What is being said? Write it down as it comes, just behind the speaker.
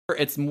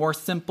It's more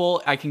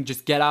simple. I can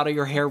just get out of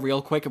your hair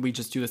real quick and we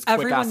just do this quick ass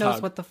hug. Everyone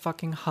knows what the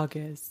fucking hug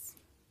is.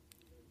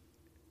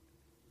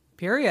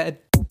 Period.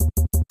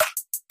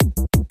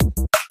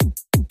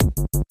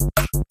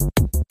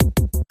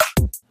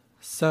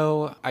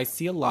 So I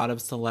see a lot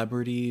of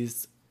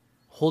celebrities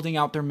holding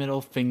out their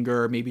middle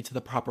finger, maybe to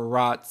the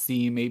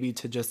paparazzi, maybe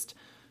to just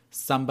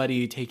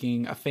somebody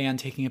a fan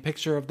taking a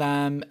picture of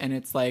them. And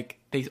it's like,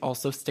 they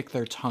also stick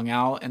their tongue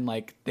out and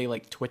like, they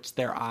like twitch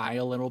their eye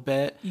a little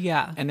bit.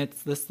 Yeah. And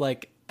it's this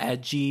like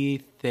edgy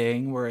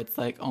thing where it's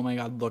like, oh my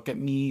God, look at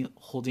me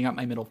holding up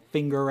my middle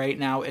finger right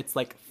now. It's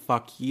like,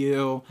 fuck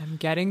you. I'm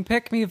getting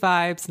pick-me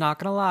vibes, not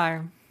gonna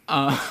lie.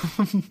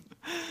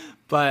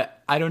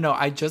 But I don't know.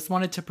 I just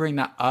wanted to bring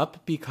that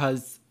up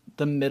because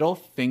the middle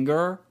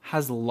finger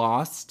has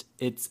lost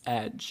its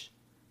edge.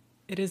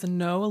 It is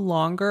no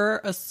longer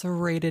a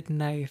serrated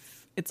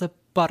knife. It's a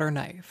butter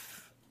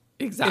knife.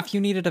 Exactly. If you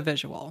needed a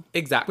visual.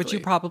 Exactly. Which you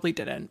probably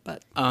didn't,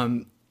 but...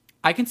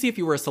 I can see if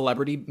you were a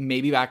celebrity,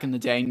 maybe back in the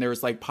day, and there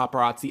was like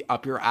paparazzi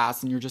up your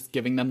ass and you're just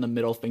giving them the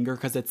middle finger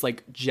because it's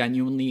like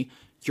genuinely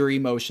your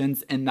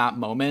emotions in that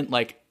moment,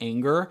 like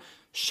anger.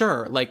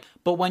 Sure. Like,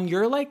 but when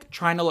you're like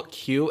trying to look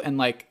cute and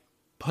like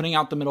putting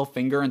out the middle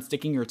finger and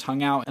sticking your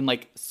tongue out and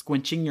like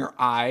squinching your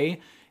eye,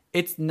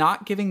 it's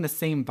not giving the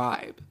same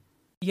vibe.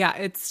 Yeah,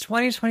 it's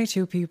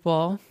 2022,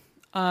 people.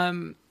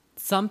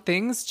 Some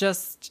things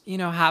just,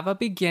 have a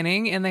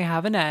beginning and they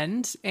have an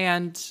end.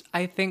 And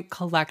I think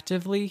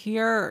collectively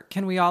here,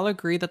 can we all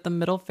agree that the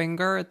middle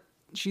finger,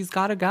 she's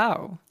got to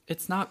go?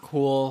 It's not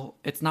cool.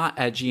 It's not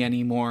edgy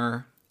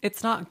anymore.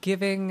 It's not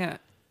giving.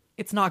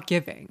 It's not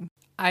giving.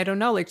 I don't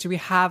know. Like, do we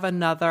have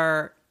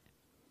another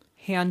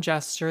hand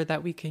gesture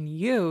that we can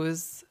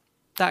use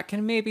that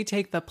can maybe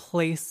take the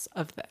place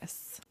of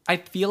this? I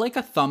feel like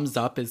a thumbs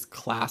up is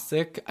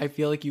classic. I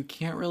feel like you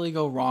can't really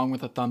go wrong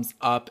with a thumbs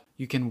up.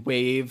 You can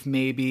wave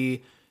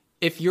maybe.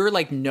 If you're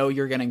like, no,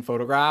 you're getting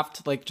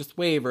photographed, like just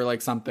wave or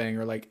like something,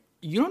 or like,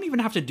 you don't even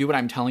have to do what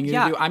I'm telling you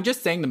to do. I'm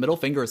just saying the middle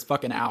finger is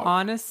fucking out.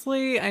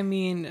 Honestly, I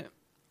mean,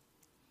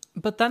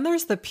 but then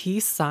there's the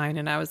peace sign.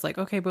 And I was like,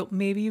 okay, but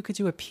maybe you could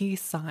do a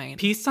peace sign.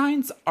 Peace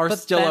signs are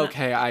still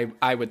okay,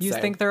 I would say. You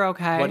think they're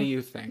okay? What do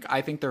you think?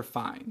 I think they're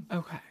fine.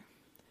 Okay.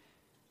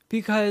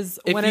 Because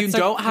if when you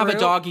don't have a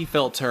doggy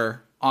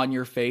filter on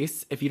your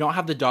face, if you don't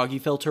have the doggy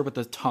filter with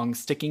the tongue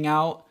sticking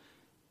out,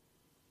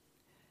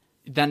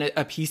 then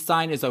a peace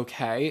sign is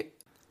okay.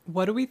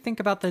 What do we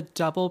think about the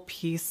double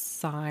peace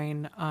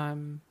sign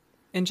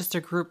in just a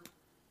group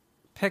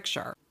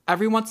picture?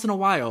 Every once in a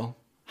while.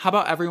 How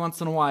about every once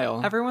in a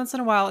while? Every once in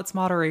a while, it's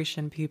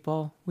moderation,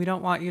 people. We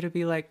don't want you to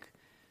be like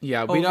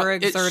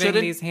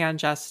overexerting these hand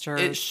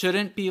gestures. It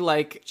shouldn't be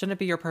like... Shouldn't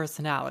be your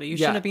personality. You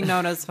shouldn't be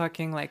known as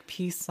fucking like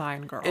peace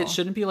sign girl. It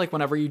shouldn't be like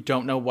whenever you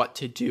don't know what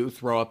to do,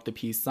 throw up the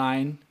peace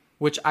sign.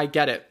 Which I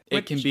get it.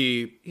 It can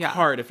be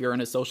hard if you're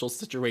in a social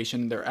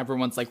situation.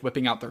 Everyone's like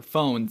whipping out their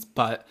phones,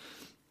 but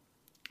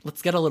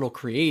let's get a little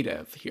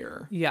creative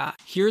here. Yeah.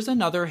 Here's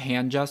another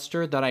hand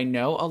gesture that I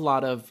know a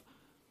lot of...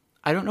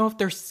 I don't know if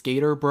they're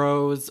skater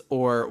bros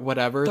or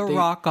whatever. The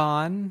rock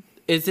on.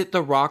 Is it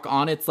the rock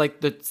on? It's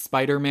like the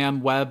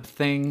Spider-Man web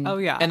thing. Oh,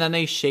 yeah. And then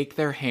they shake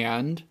their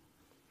hand.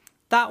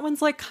 That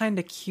one's like kind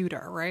of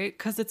cuter, right?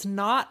 Because it's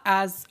not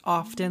as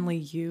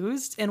oftenly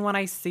used. And when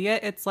I see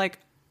it, it's like,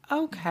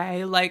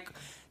 okay, like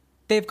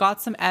they've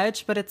got some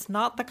edge, but it's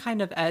not the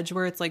kind of edge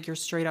where it's like you're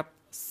straight up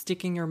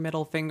sticking your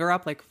middle finger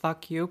up like,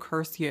 fuck you,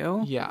 curse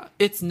you. Yeah.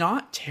 It's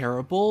not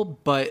terrible,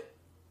 but...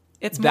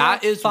 It's more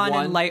fun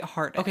and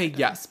lighthearted. Okay,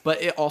 yes,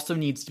 but it also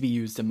needs to be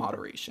used in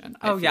moderation.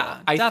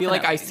 I feel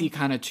like I see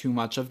kind of too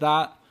much of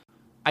that.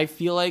 I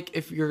feel like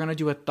if you're gonna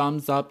do a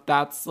thumbs up,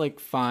 that's like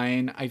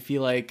fine. I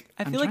feel like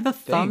the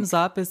thumbs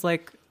up is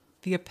like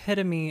the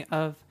epitome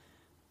of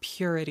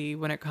purity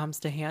when it comes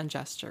to hand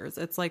gestures.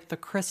 It's like the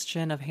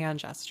Christian of hand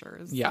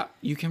gestures. Yeah,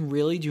 you can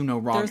really do no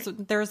wrong.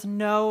 There's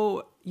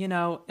no,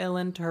 ill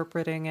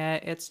interpreting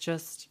it.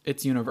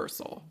 It's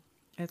universal.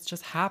 It's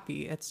just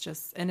happy. It's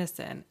just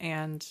innocent.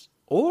 And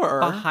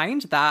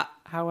behind that,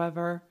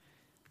 however,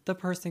 the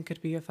person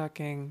could be a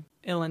fucking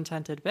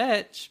ill-intended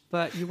bitch,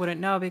 but you wouldn't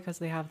know because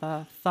they have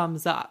the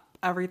thumbs up.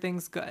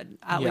 Everything's good,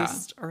 at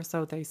least, or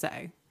so they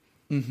say.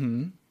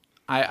 Mm-hmm.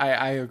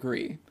 I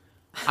agree.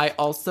 I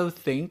also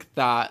think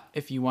that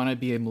if you want to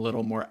be a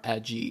little more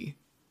edgy,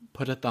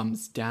 put a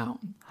thumbs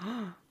down.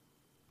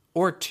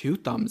 Or 2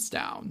 thumbs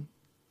down.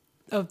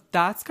 Oh,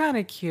 that's kind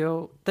of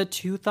cute. The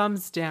 2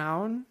 thumbs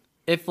down.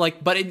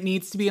 But it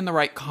needs to be in the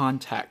right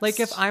context. Like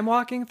if I'm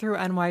walking through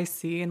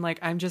NYC and like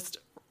I'm just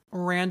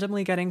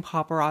randomly getting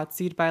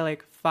paparazzi'd by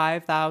like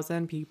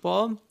 5,000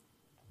 people,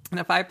 and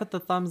if I put the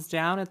thumbs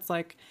down, it's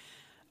like,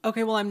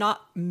 okay, well, I'm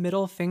not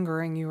middle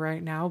fingering you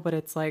right now, but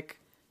it's like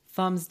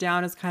thumbs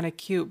down is kind of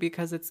cute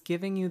because it's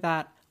giving you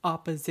that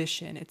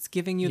opposition. It's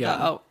giving you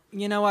oh,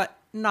 you know what?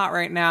 Not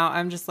right now.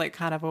 I'm just like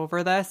kind of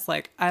over this.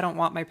 Like I don't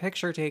want my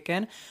picture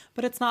taken,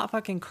 but it's not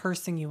fucking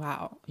cursing you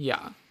out.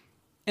 Yeah.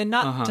 And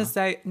not to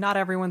say, not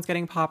everyone's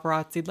getting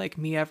paparazzi'd like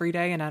me every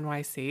day in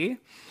NYC.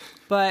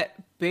 But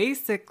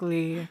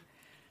basically,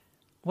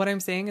 What I'm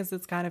saying is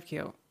it's kind of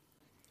cute.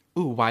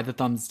 Ooh, why the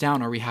thumbs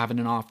down? Are we having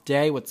an off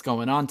day? What's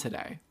going on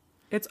today?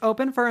 It's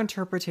open for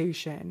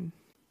interpretation.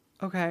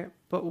 Okay,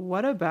 but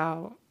what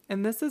about,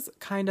 and this is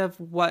kind of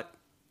what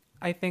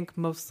I think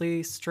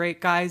mostly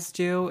straight guys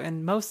do,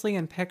 and mostly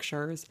in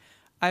pictures,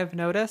 I've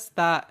noticed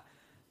that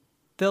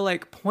they'll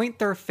like point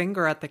their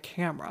finger at the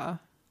camera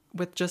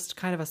with just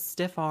kind of a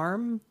stiff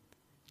arm.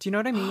 Do you know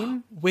what I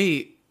mean?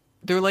 Wait,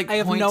 they're like I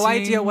have pointing... no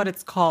idea what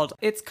it's called.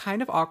 It's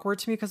kind of awkward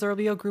to me because there'll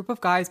be a group of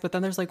guys, but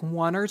then there's like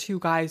one or two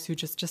guys who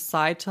just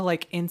decide to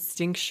like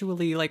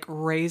instinctually like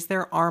raise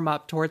their arm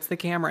up towards the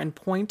camera and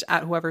point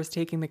at whoever's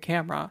taking the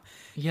camera.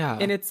 Yeah.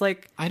 And it's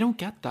like... I don't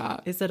get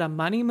that. Is it a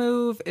money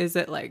move? Is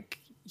it like,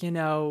 you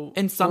know...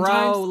 And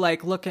sometimes... Bro,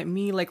 like, look at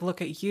me, like,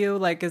 look at you.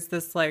 Like, is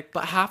this like...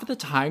 But half of the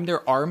time,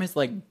 their arm is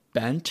like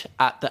bent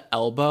at the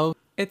elbow.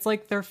 It's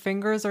like their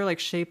fingers are like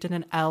shaped in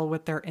an L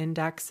with their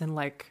index and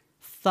like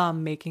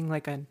thumb making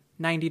like a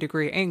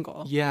 90-degree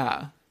angle.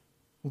 Yeah.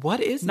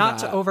 What is Not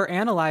that? to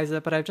overanalyze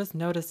it, but I've just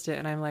noticed it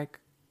and I'm like,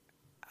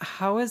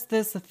 how is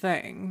this a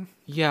thing?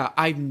 Yeah,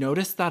 I've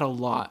noticed that a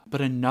lot. But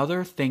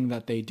another thing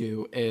that they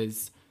do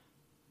is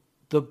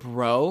the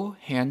bro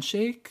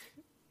handshake,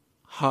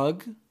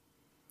 hug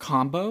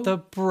combo. The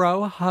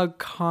bro hug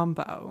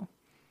combo.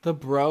 The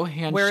bro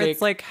handshake. Where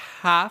it's like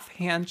half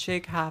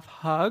handshake, half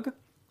hug.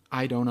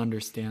 I don't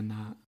understand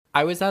that.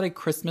 I was at a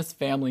Christmas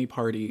family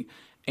party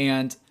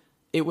and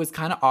it was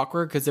kind of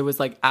awkward because it was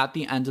like at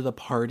the end of the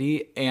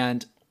party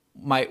and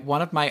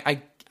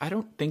I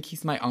don't think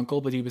he's my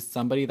uncle, but he was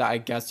somebody that I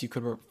guess you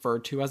could refer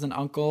to as an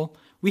uncle.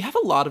 We have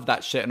a lot of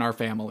that shit in our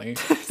family.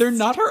 They're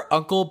not our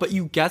uncle, but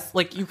you guess,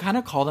 like, you kind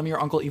of call them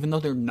your uncle even though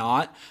they're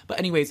not. But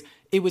anyways,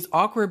 it was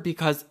awkward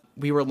because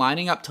we were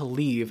lining up to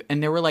leave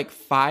and there were like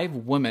 5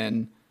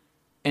 women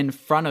in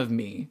front of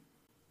me.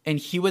 And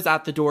he was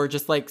at the door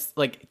just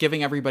like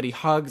giving everybody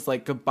hugs,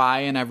 like goodbye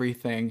and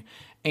everything.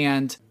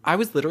 And I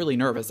was literally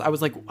nervous. I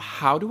was like,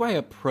 how do I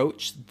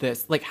approach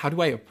this? Like, how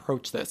do I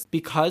approach this?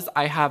 Because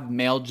I have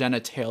male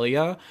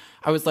genitalia,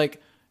 I was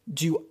like,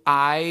 do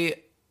I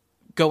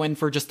go in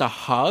for just a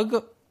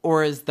hug?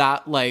 Or is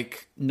that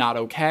like not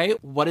okay?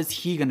 What is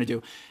he gonna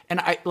do?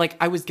 And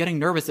I was getting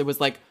nervous. It was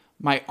like,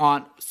 my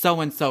aunt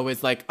so-and-so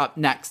is like up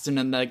next. And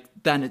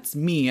then it's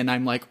me. And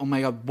I'm like, oh my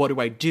God, what do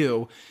I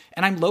do?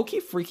 And I'm low-key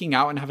freaking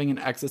out and having an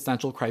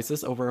existential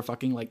crisis over a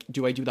fucking like,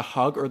 do I do the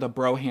hug or the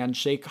bro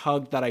handshake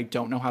hug that I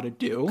don't know how to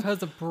do?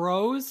 Because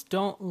bros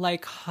don't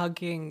like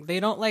hugging.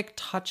 They don't like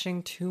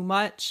touching too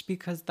much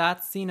because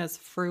that's seen as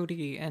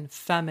fruity and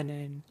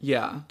feminine.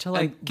 Yeah. To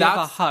like give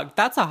a hug.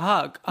 That's a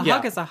hug. A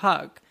hug is a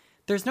hug.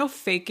 There's no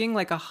faking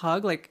like a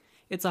hug. Like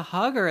it's a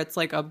hug or it's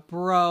like a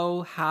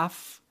bro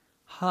half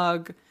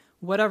hug.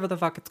 Whatever the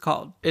fuck it's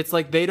called. It's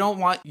like they don't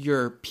want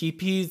your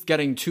pee-pees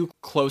getting too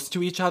close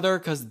to each other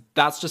because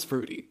that's just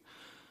fruity.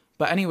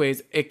 But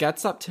anyways, it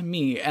gets up to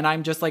me and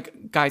I'm just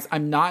like, guys,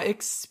 I'm not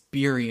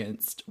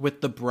experienced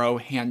with the bro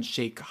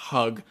handshake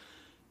hug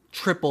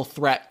triple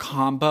threat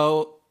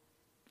combo,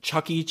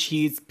 Chuck E.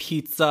 Cheese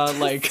pizza,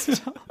 like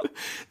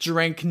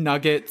drink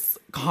nuggets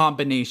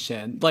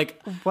combination.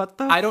 Like, what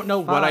the I don't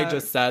know what I fuck?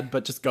 just said,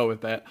 but just go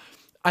with it.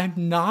 I'm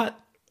not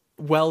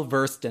well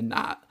versed in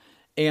that.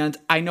 And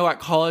I know at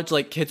college,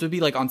 like, kids would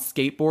be, like, on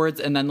skateboards.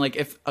 And then, like,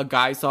 if a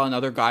guy saw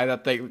another guy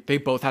that they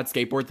both had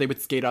skateboards, they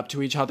would skate up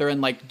to each other and,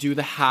 like, do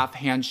the half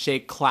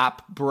handshake,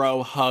 clap,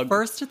 bro, hug.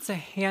 First, it's a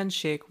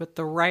handshake with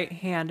the right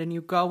hand. And you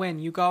go in,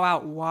 you go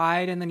out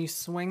wide. And then you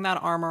swing that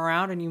arm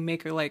around and you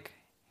make it, like,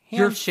 handshake.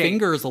 Your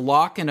fingers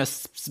lock in a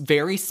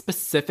very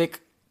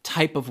specific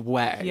type of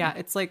way. Yeah,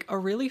 it's, like, a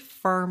really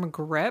firm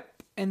grip.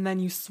 And then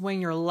you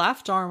swing your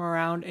left arm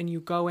around and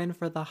you go in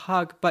for the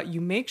hug, but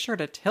you make sure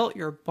to tilt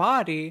your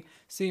body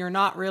so you're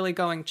not really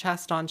going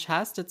chest on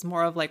chest. It's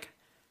more of like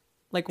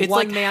It's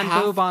one like man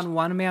boob on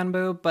one man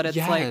boob, but it's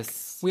like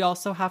we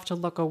also have to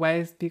look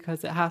away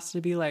because it has to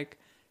be like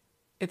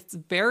it's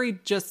very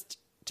just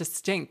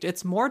distinct.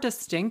 It's more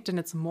distinct and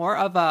it's more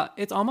of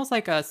it's almost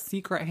like a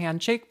secret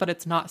handshake, but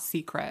it's not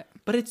secret.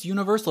 But it's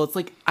universal. It's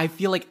like, I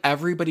feel like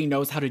everybody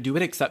knows how to do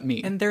it except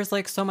me. And there's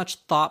like so much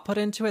thought put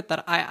into it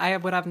that I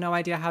would have no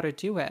idea how to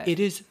do it. It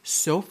is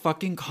so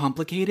fucking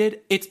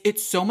complicated.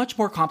 It's so much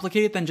more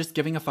complicated than just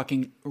giving a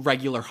fucking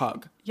regular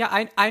hug.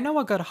 Yeah, I know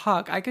a good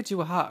hug. I could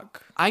do a hug.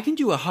 I can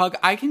do a hug.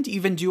 I can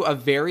even do a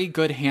very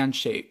good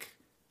handshake.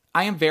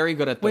 I am very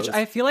good at those. Which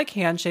I feel like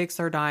handshakes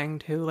are dying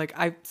too. Like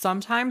I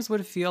sometimes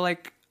would feel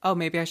like, oh,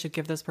 maybe I should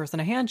give this person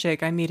a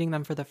handshake. I'm meeting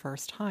them for the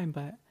first time,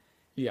 but...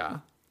 Yeah.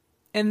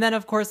 And then,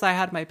 of course, I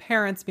had my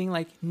parents being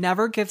like,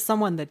 never give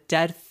someone the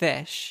dead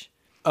fish.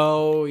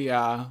 Oh,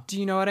 yeah. Do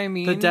you know what I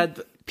mean?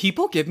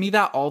 People give me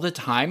that all the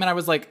time. And I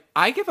was like,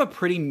 I give a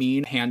pretty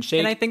mean handshake.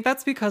 And I think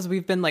that's because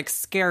we've been like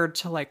scared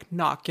to like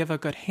not give a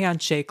good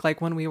handshake. Like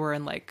when we were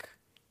in like,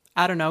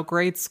 I don't know,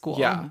 grade school.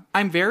 Yeah.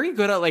 I'm very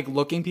good at like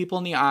looking people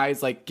in the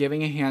eyes, like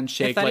giving a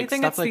handshake. If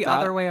anything, like, it's stuff the like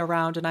other way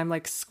around. And I'm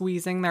like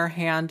squeezing their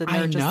hand and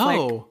they're I just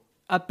know. like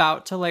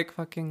about to like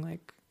fucking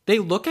like they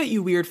look at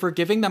you weird for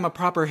giving them a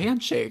proper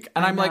handshake.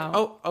 And I'm like,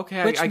 oh,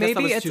 okay, Which I guess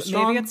that was too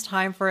strong. Maybe it's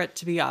time for it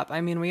to be up.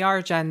 I mean, we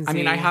are Gen Z. I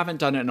mean, I haven't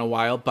done it in a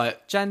while,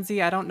 but... Gen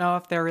Z, I don't know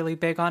if they're really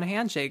big on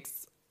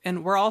handshakes.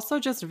 And we're also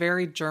just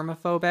very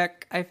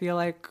germophobic, I feel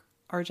like,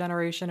 our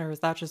generation, or is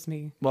that just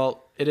me?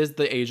 Well, it is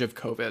the age of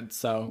COVID,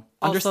 so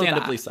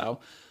understandably so.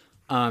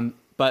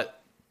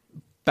 But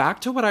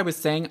back to what I was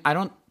saying, I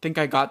don't think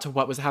I got to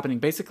what was happening.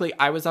 Basically,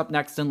 I was up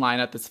next in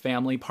line at this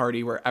family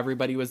party where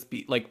everybody was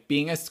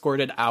being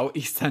escorted out,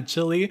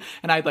 essentially.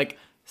 And I had like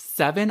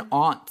 7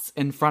 aunts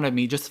in front of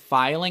me just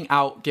filing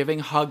out, giving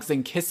hugs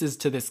and kisses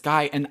to this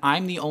guy. And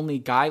I'm the only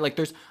guy. Like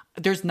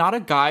there's not a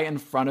guy in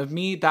front of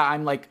me that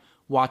I'm like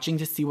watching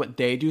to see what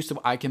they do so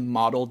I can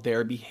model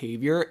their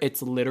behavior.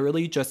 It's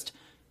literally just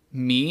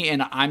me,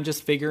 and I'm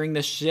just figuring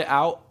this shit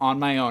out on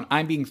my own.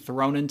 I'm being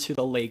thrown into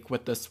the lake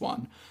with this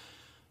one.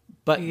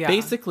 But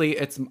basically,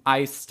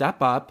 I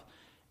step up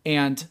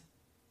and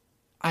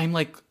I'm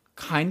like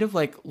kind of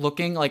like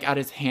looking like at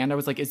his hand. I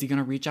was like, is he going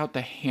to reach out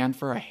the hand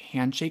for a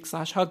handshake /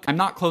 hug? I'm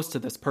not close to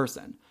this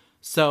person.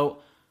 So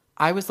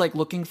I was like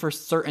looking for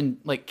certain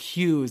like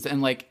cues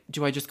and like,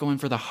 do I just go in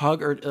for the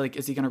hug or like,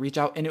 is he going to reach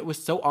out? And it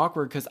was so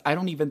awkward because I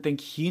don't even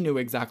think he knew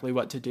exactly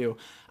what to do.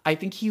 I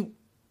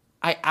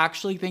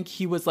actually think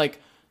he was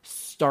like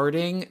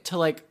starting to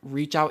like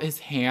reach out his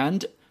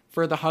hand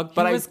for the hug.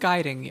 But he was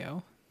guiding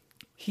you.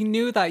 He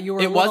knew that you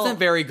were. It wasn't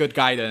very good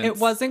guidance. It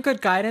wasn't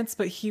good guidance,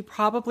 but he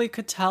probably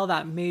could tell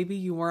that maybe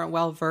you weren't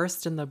well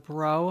versed in the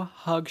bro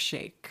hug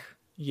shake.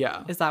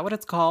 Yeah. Is that what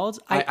it's called?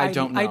 I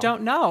don't know. I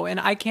don't know. And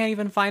I can't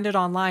even find it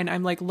online.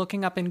 I'm like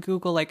looking up in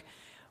Google, like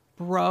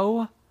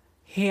bro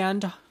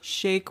hand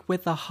shake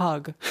with a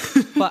hug,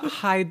 but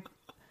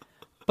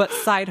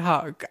side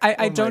hug.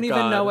 I don't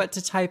even know what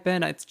to type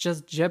in. It's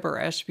just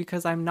gibberish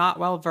because I'm not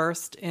well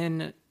versed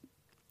in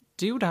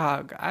dude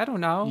hug. I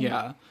don't know.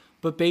 Yeah.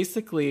 But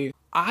basically,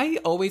 I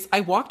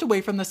walked away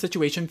from the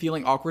situation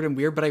feeling awkward and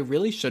weird, but I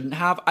really shouldn't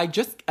have. I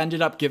just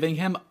ended up giving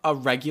him a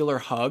regular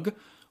hug,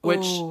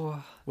 which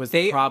was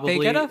probably...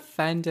 They get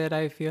offended,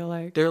 I feel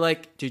like. They're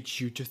like, did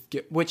you just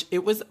get... Which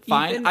it was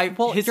fine.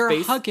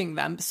 You're hugging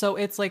them. So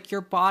it's like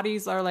your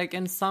bodies are like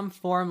in some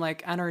form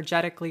like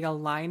energetically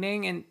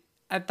aligning, and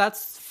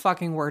that's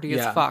fucking wordy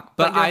as fuck.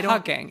 But you're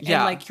hugging. Yeah.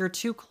 And like you're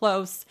too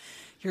close.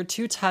 You're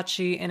too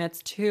touchy, and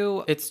it's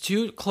too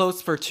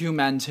close for 2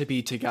 men to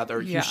be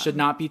together. Yeah. You should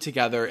not be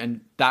together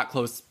in that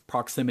close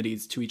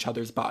proximities to each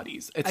other's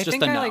bodies. It's just a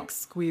no. I think I like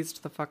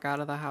squeezed the fuck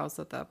out of the house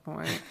at that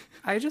point.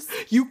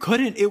 You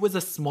couldn't. It was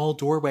a small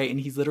doorway, and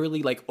he's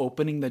literally like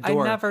opening the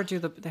door. I never do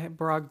the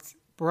brugs.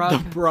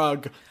 The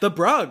brug.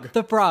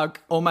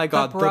 Oh my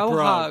God. The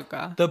brug.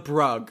 Hug. The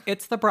brug.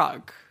 It's the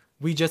brug.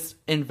 We just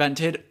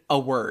invented a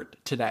word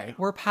today.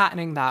 We're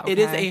patenting that. Okay? It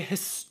is a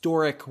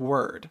historic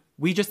word.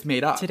 We just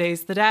made up.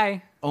 Today's the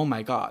day. Oh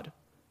my God.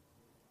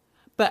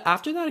 But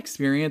after that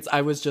experience,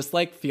 I was just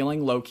like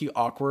feeling low-key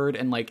awkward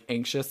and like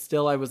anxious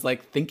still. I was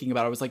like thinking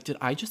about it. I was like, did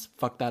I just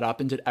fuck that up?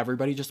 And did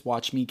everybody just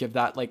watch me give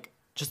that like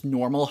just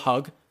normal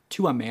hug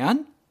to a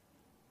man?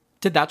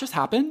 Did that just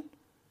happen?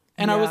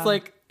 And I was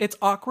like... It's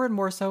awkward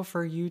more so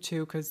for you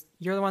two because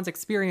you're the ones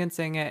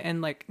experiencing it,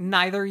 and like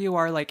neither you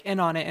are like in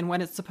on it. And when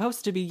it's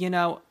supposed to be, you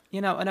know,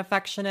 an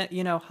affectionate,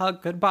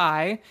 hug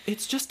goodbye.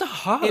 It's just a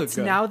hug. It's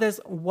now this,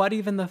 what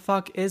even the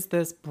fuck is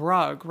this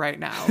brug right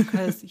now?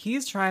 Because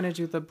he's trying to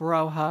do the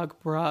bro hug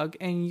brug,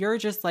 and you're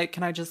just like,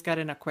 can I just get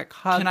in a quick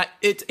hug?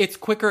 It's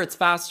quicker, it's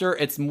faster,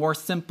 it's more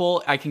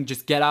simple. I can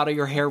just get out of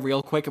your hair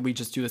real quick and we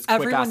just do this quick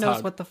ass hug. Everyone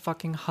knows what the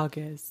fucking hug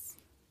is.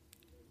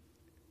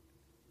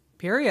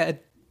 Period.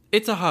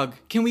 It's a hug.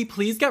 Can we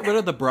please get rid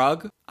of the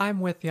brug? I'm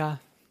with ya.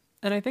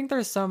 And I think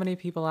there's so many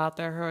people out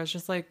there who are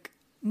just like,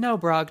 no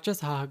brug,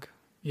 just hug.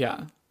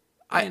 Yeah.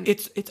 I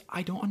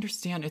don't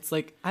understand. It's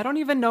like, I don't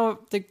even know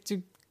if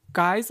do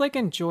guys like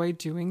enjoy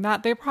doing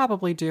that. They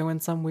probably do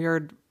in some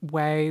weird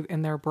way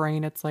in their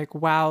brain. It's like,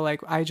 wow, like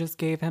I just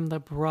gave him the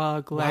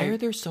brug. Like, why are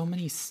there so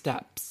many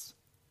steps?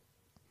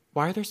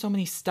 Why are there so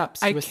many steps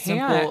to a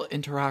simple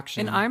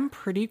interaction? And I'm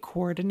pretty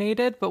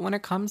coordinated, but when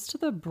it comes to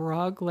the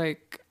brug,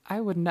 like I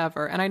would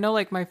never. And I know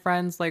like my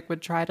friends like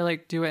would try to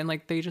like do it and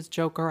like they just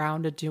joke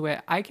around to do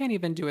it. I can't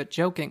even do it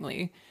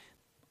jokingly.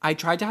 I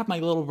tried to have my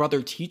little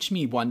brother teach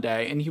me one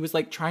day, and he was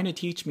like trying to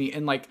teach me,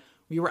 and like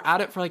we were at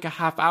it for like a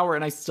half hour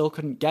and I still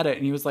couldn't get it.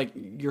 And he was like,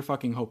 you're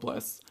fucking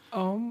hopeless.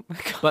 Oh my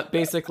God. But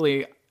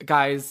basically,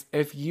 guys,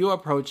 if you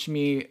approach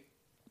me,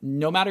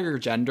 no matter your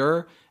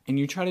gender, and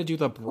you try to do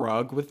the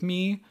brug with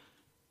me,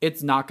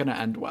 it's not going to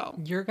end well.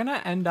 You're going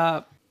to end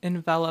up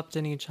enveloped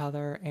in each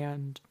other,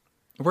 and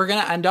we're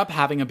going to end up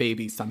having a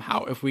baby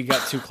somehow if we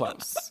get too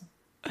close.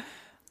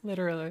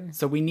 Literally.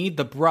 So we need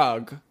the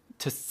brug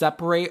to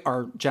separate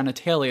our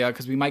genitalia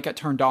because we might get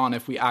turned on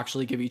if we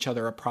actually give each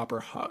other a proper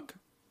hug.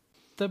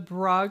 The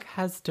brug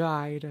has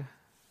died.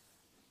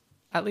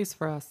 At least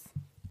for us.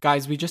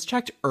 Guys, we just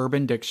checked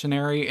Urban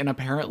Dictionary, and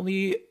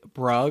apparently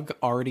brug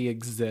already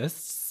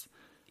exists.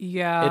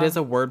 Yeah. It is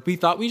a word. We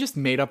thought we just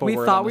made up a word.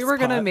 We thought we were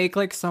going to make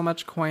like so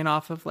much coin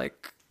off of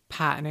like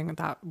patenting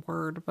that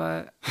word,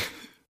 but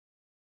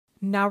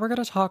Now we're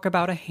going to talk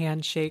about a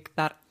handshake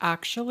that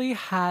actually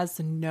has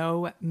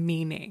no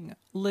meaning,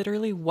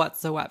 literally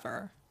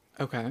whatsoever.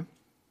 Okay.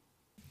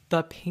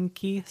 The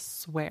pinky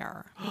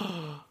swear.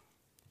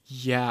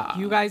 Yeah.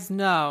 You guys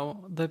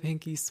know the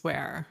pinky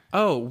swear.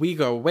 Oh, we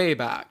go way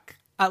back.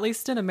 At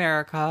least in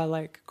America,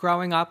 like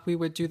growing up, we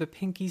would do the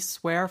pinky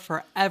swear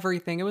for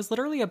everything. It was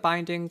literally a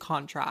binding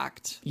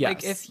contract. Yes.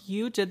 Like if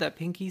you did the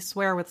pinky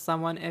swear with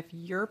someone, if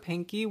your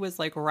pinky was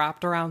like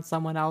wrapped around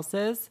someone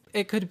else's,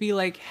 it could be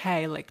like,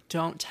 hey, like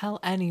don't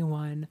tell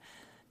anyone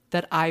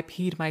that I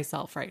peed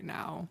myself right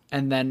now.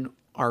 And then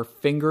our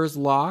fingers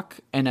lock,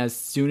 and as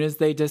soon as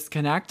they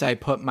disconnect, I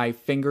put my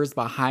fingers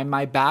behind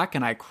my back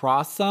and I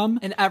cross them.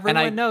 And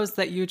everyone knows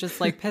that you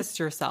just like pissed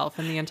yourself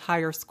in the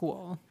entire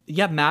school.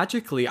 Yeah,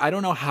 magically. I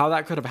don't know how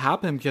that could have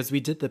happened because we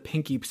did the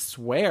pinky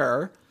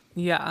swear.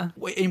 Yeah.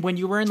 And when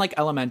you were in like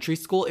elementary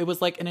school, it was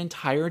like an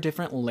entire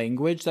different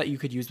language that you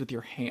could use with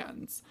your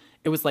hands.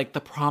 It was like the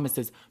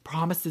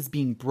promises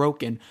being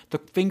broken, the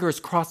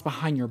fingers crossed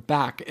behind your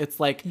back. It's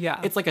like,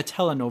 it's like a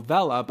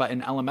telenovela, but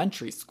in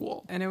elementary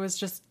school. And it was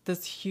just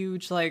this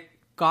huge like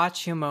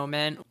gotcha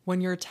moment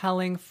when you're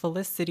telling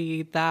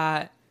Felicity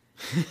that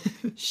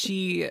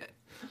she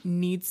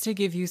needs to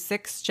give you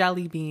 6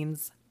 jelly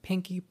beans,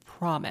 pinky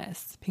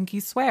promise, pinky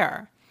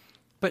swear.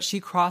 But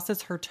she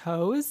crosses her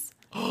toes.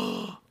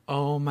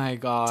 Oh my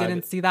God.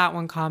 Didn't see that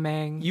one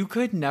coming. You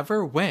could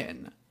never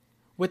win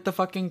with the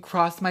fucking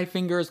cross my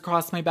fingers,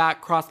 cross my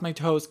back, cross my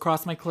toes,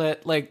 cross my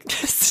clit. Like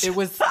it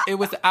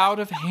was out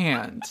of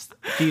hand,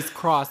 these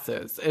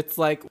crosses. It's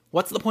like,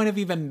 what's the point of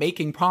even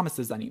making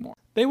promises anymore?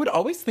 They would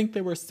always think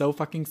they were so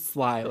fucking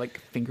sly, like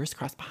fingers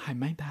crossed behind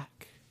my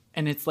back.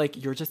 And it's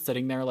like, you're just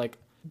sitting there like,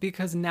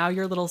 because now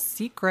your little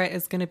secret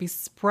is going to be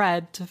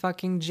spread to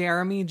fucking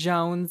Jeremy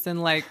Jones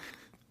and like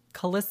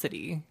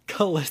Calicity.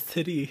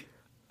 Calicity.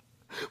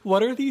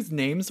 What are these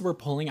names we're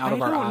pulling out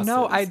of our asses? I don't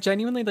know. I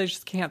genuinely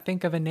just can't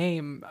think of a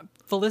name.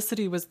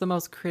 Felicity was the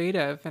most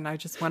creative, and I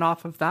just went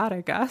off of that,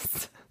 I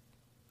guess.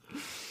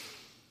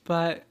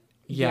 But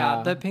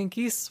yeah, the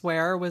pinky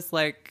swear was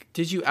like...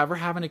 Did you ever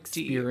have an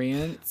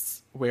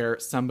experience where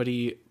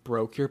somebody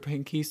broke your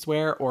pinky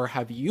swear, or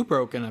have you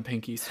broken a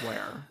pinky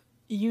swear?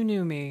 You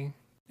knew me.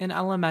 In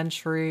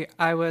elementary,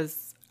 I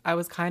was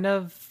kind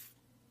of...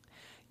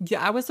 Yeah,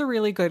 I was a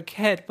really good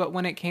kid, but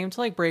when it came to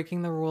like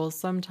breaking the rules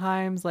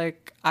sometimes,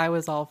 like I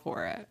was all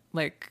for it.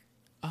 Like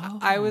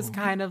I was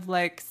kind of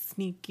like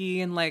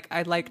sneaky and like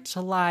I'd like to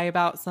lie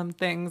about some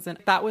things, and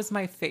that was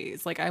my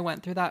phase. Like I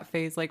went through that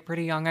phase like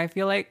pretty young, I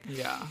feel like.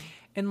 Yeah.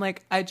 And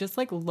like I just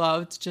like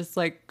loved just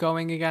like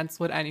going against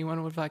what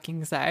anyone would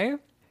fucking say.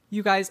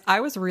 You guys,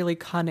 I was really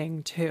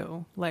cunning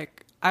too.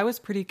 Like I was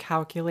pretty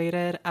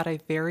calculated at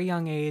a very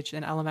young age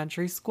in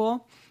elementary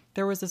school.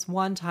 There was this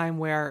one time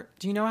where,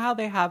 do you know how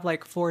they have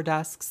like 4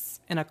 desks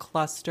in a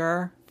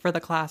cluster for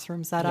the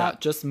classroom setup? Yeah,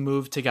 just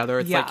move together.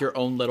 It's like your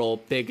own little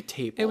big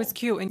table. It was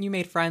cute. And you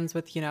made friends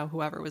with, you know,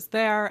 whoever was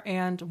there.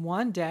 And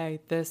one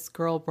day this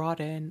girl brought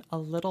in a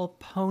little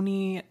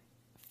pony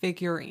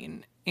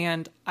figurine.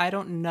 And I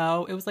don't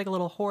know, it was like a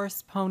little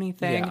horse pony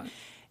thing. Yeah.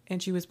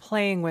 And she was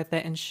playing with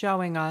it and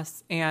showing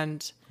us.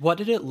 And what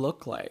did it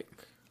look like?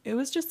 It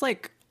was just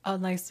like a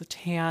nice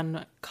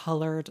tan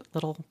colored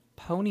little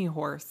pony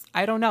horse.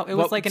 I don't know. It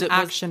was like an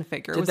action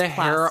figure. It was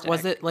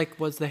plastic.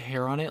 Was the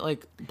hair on it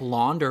like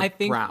blonde or I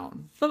think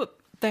brown?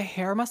 The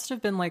hair must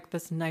have been like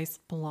this nice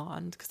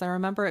blonde, because I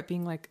remember it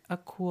being like a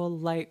cool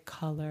light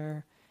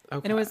color.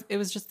 Okay. And it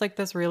was just like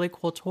this really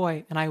cool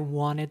toy, and I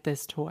wanted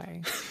this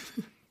toy.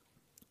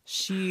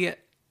 She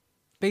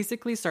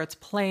basically starts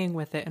playing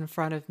with it in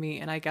front of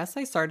me, and I guess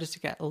I started to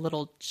get a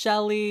little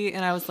jelly,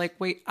 and I was like,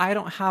 wait, I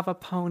don't have a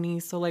pony,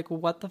 so like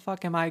what the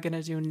fuck am I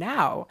gonna do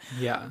now?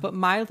 Yeah. But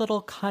my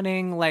little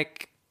cunning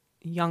like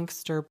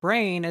youngster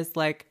brain is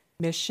like,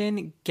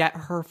 mission, get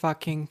her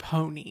fucking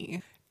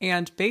pony.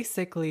 And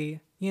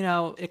basically, you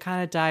know, it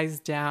kind of dies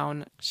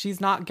down.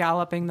 She's not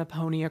galloping the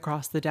pony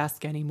across the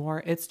desk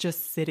anymore. It's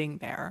just sitting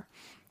there.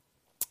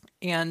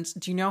 And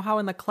do you know how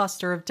in the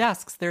cluster of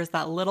desks there's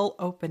that little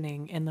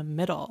opening in the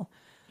middle?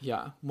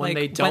 Yeah, when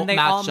they don't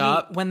match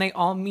up. When they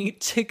all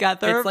meet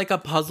together. It's like a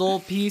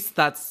puzzle piece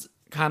that's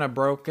kind of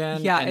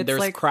broken. Yeah, and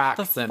there's like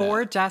cracks in it. The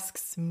 4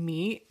 desks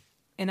meet,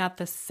 and at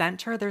the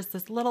center there's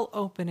this little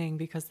opening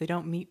because they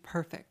don't meet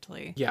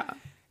perfectly. Yeah.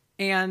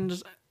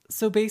 And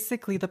so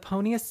basically the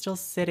pony is still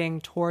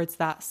sitting towards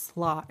that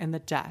slot in the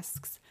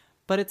desks,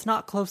 but it's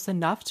not close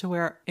enough to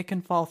where it can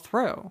fall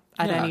through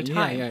at any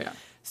time. Yeah.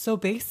 So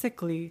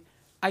basically,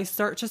 I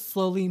start to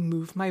slowly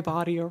move my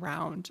body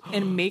around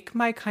and make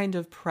my kind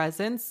of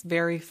presence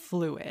very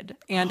fluid.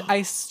 And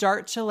I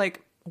start to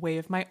like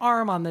wave my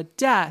arm on the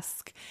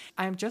desk.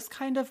 I'm just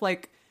kind of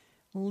like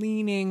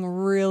leaning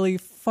really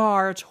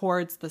far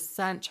towards the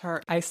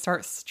center. I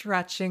start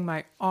stretching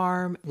my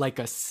arm. Like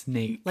a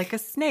snake. Like a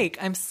snake.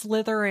 I'm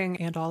slithering,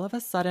 and all of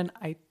a sudden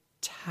I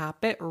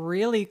tap it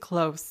really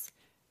close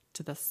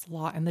to the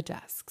slot in the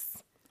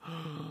desks.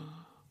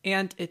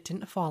 And it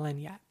didn't fall in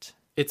yet.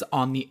 It's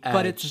on the edge.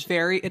 But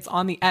it's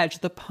on the edge.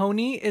 The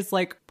pony is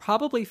like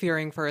probably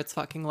fearing for its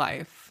fucking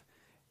life.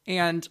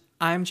 And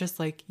I'm just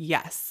like,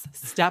 yes,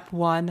 step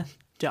 1,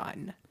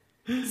 done.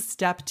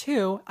 Step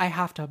 2, I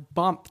have to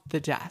bump the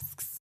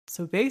desks.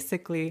 So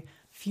basically, a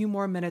few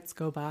more minutes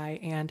go by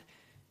and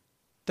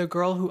the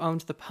girl who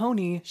owned the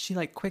pony, she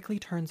like quickly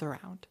turns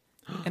around.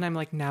 And I'm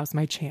like, now's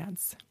my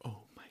chance. Oh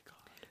my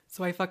God.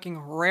 So I fucking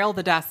rail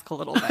the desk a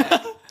little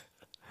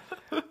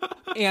bit.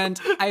 And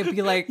I'd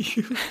be like,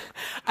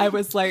 I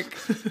was like,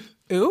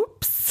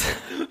 oops.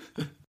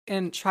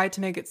 And tried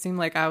to make it seem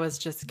like I was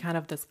just kind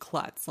of this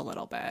klutz a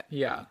little bit.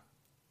 Yeah.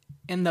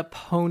 And the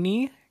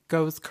pony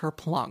goes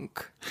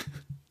kerplunk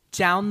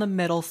down the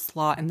middle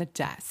slot in the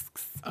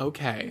desks.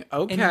 Okay.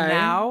 And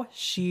now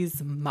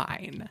she's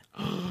mine.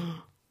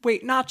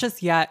 Wait, not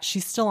just yet.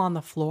 She's still on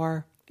the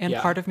floor. And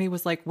part of me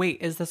was like, wait,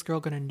 is this girl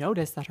going to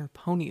notice that her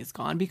pony is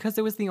gone? Because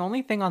it was the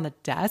only thing on the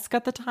desk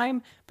at the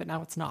time, but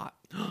now it's not.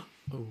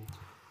 Oh.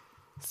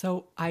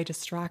 So I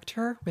distract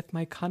her with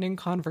my cunning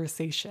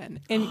conversation.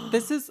 And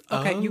this is,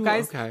 okay, you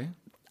guys, Okay.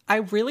 I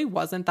really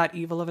wasn't that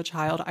evil of a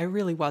child. I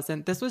really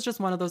wasn't. This was just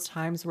one of those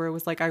times where it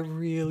was like, I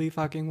really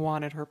fucking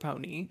wanted her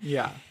pony.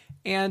 Yeah.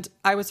 And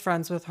I was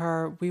friends with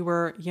her. We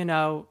were,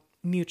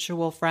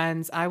 mutual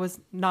friends. I was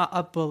not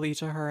a bully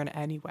to her in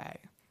any way.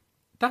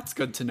 That's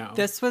good to know.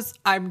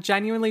 I'm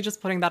genuinely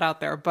just putting that out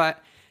there.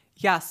 But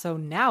yeah, so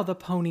now the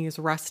pony is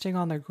resting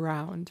on the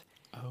ground.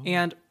 Oh.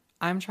 And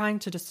I'm trying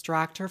to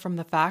distract her from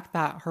the fact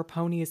that her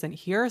pony isn't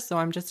here. So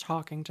I'm just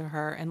talking to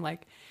her and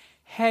like,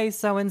 hey,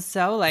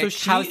 so-and-so, like,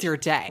 how's your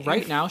day?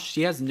 Right now,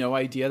 she has no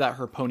idea that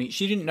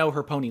she didn't know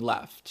her pony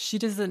left. She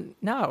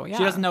doesn't know, yeah.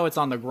 She doesn't know it's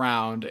on the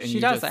ground. And she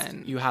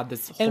doesn't. You had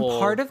this whole And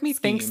part of me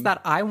scheme. thinks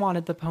that I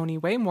wanted the pony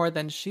way more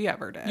than she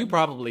ever did. You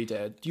probably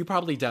did. You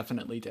probably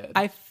definitely did.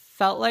 I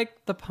felt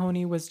like the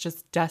pony was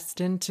just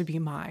destined to be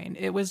mine.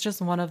 It was just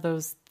one of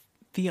those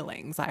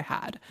feelings I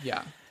had.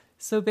 Yeah.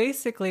 So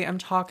basically, I'm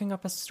talking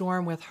up a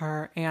storm with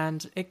her,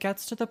 and it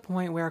gets to the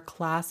point where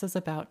class is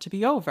about to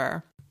be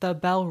over. The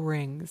bell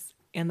rings,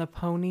 and the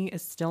pony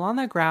is still on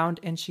the ground,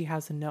 and she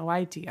has no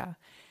idea.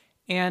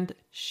 And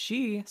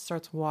she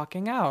starts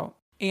walking out.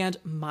 And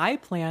my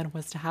plan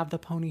was to have the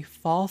pony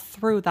fall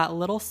through that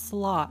little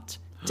slot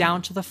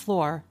down to the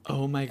floor.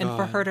 Oh my God. And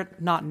for her to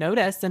not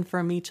notice, and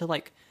for me to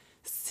like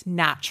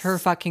snatch her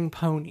fucking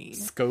pony.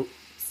 Scoop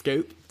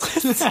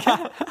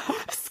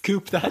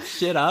that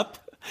shit up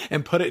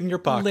and put it in your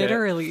pocket.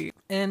 Literally.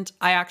 And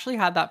I actually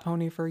had that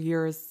pony for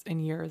years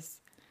and years.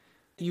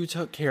 You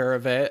took care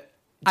of it.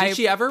 Did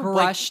she ever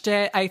brushed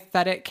it? I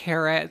fed it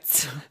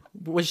carrots.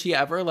 Was she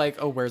ever like,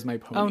 oh, where's my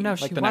pony? Oh no, like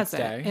she the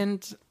wasn't. Next day?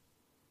 And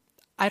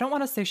I don't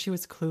want to say she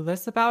was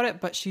clueless about it,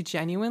 but she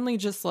genuinely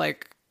just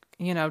like,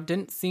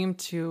 didn't seem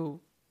to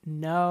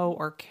know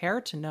or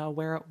care to know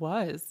where it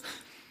was.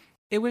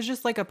 It was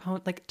just like a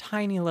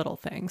tiny little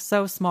thing,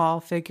 so small,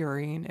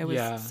 figurine. It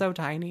was so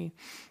tiny.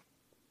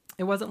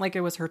 It wasn't like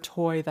it was her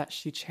toy that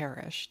she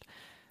cherished.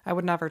 I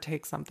would never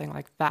take something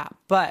like that.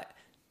 But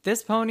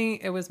this pony,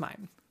 it was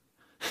mine.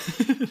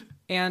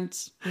 And,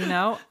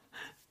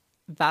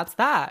 that's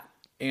that.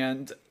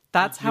 And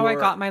that's how I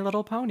got my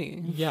little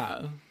pony.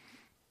 Yeah.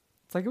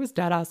 It's like it was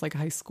dead ass like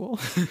high school.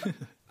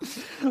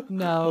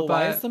 No, well, but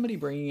why is somebody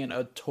bringing in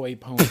a toy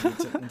pony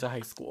into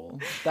high school?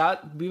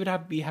 That we would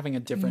be having a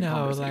different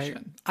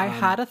conversation. I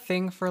had a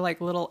thing for like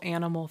little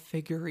animal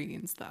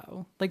figurines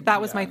though. Like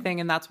that was my thing,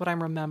 and that's what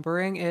I'm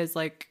remembering is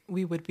like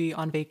we would be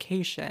on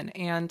vacation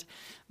and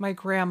my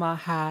grandma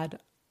had,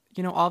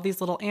 all these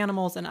little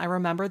animals, and I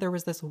remember there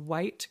was this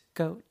white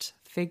goat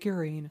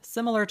figurine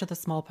similar to the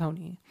small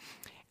pony.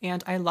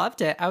 And I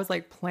loved it. I was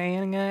like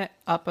playing it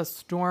up a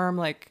storm,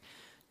 like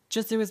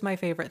it was my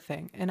favorite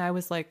thing. And I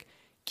was like,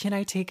 can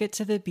I take it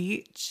to the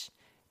beach?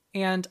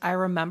 And I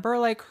remember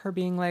like her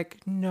being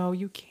like, no,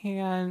 you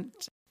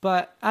can't.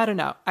 But I don't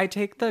know. I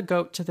take the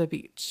goat to the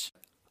beach.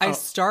 I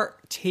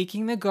start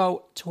taking the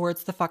goat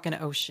towards the fucking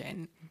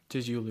ocean.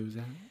 Did you lose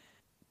it?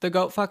 The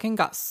goat fucking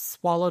got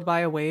swallowed by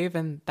a wave,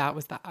 and that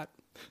was that.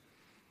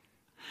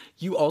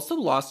 You also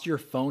lost your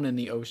phone in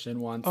the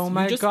ocean once. Oh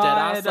my God. You just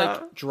deadass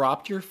like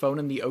dropped your phone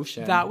in the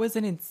ocean. That was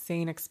an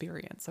insane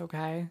experience,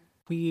 okay?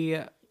 We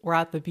were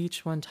at the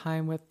beach one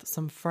time with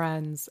some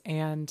friends,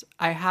 and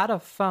I had a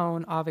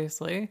phone,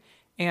 obviously,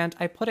 and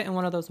I put it in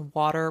one of those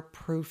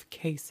waterproof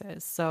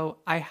cases. So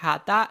I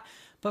had that,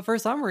 but for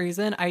some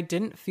reason, I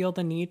didn't feel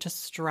the need to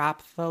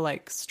strap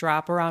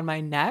around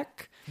my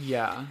neck.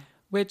 Yeah.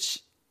 Which...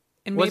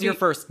 was your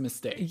first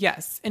mistake.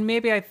 Yes. And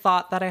maybe I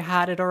thought that I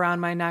had it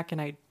around my neck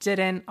and I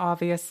didn't,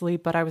 obviously,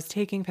 but I was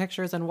taking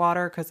pictures in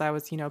water because I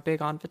was,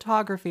 big on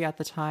photography at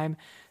the time.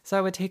 So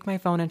I would take my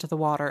phone into the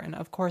water. And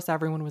of course,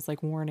 everyone was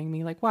like warning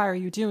me, like, why are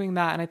you doing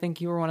that? And I think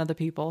you were one of the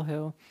people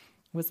who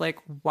was like,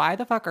 why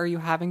the fuck are you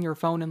having your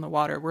phone in the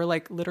water? We're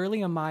like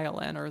literally a mile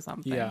in or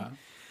something. Yeah.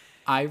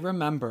 I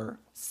remember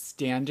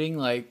standing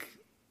like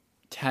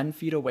 10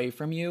 feet away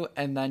from you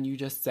and then you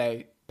just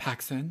say,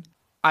 Paxson.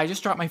 I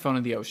just dropped my phone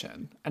in the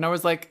ocean. And I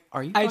was like,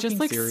 are you fucking I just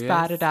like serious?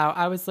 spat it out.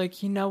 I was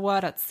like, you know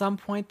what? At some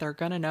point they're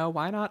gonna know.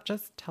 Why not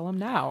just tell them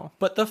now?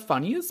 But the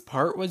funniest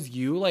part was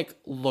you like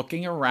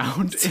looking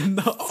around in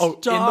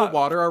the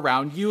water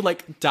around you,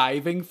 like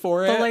diving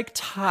for it. The like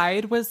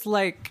tide was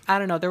like, I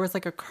don't know, there was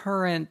like a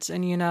current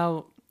and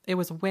it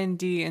was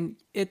windy and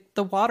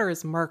the water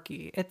is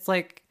murky. It's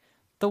like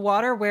the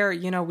water where,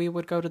 we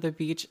would go to the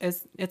beach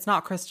it's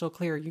not crystal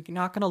clear. You're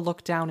not gonna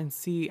look down and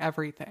see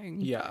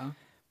everything. Yeah.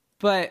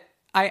 But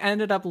I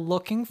ended up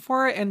looking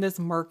for it in this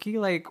murky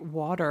like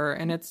water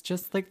and it's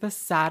just like the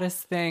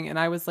saddest thing. And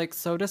I was like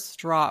so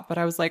distraught, but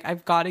I was like,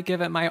 I've got to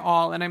give it my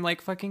all. And I'm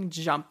like fucking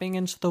jumping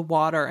into the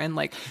water and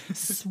like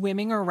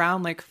swimming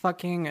around like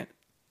fucking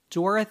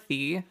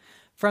Dorothy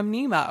from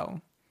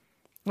Nemo.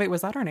 Wait,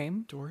 was that her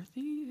name?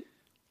 Dorothy?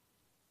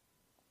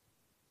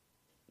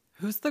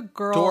 Who's the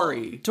girl?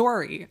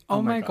 Dory.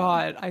 Oh my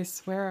God. I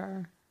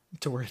swear.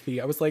 Dorothy.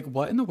 I was like,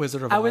 what in the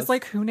Wizard of Oz? I was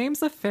like, who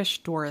names a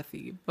fish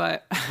Dorothy?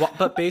 But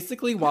but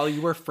basically, while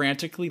you were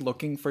frantically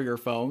looking for your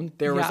phone,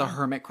 there was a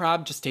hermit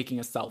crab just taking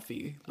a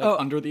selfie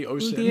under the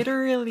ocean.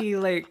 Literally,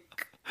 like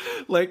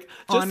just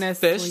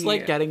honestly, fish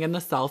like getting in the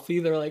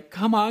selfie. They're like,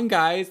 come on,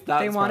 guys.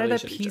 They wanted a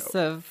piece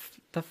of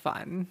the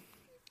fun.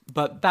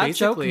 But that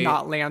joke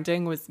not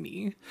landing was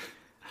me.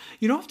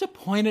 You don't have to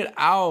point it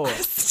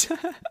out.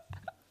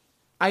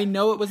 I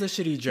know it was a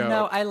shitty joke.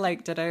 No, I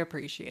liked it. I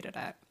appreciated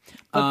it.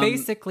 But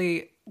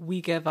basically,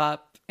 we give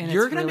up. And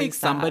you're going to really make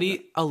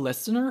somebody, a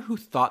listener who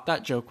thought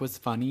that joke was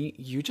funny,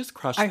 you just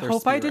crushed their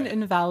spirit. I didn't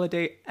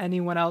invalidate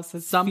anyone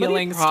else's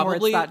feelings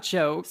towards that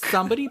joke.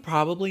 Somebody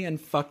probably in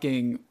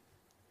fucking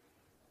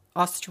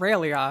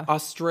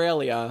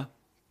Australia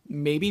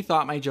maybe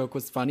thought my joke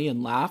was funny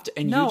and laughed,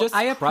 and you just crushed it.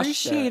 I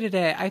appreciated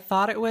it. I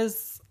thought it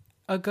was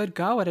a good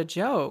go at a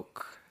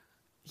joke.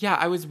 Yeah,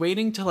 I was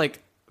waiting to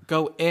like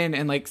go in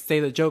and like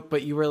say the joke,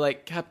 but you were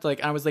like kept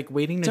like I was like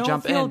waiting to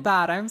jump in. Don't feel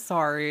bad. I'm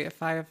sorry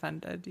if I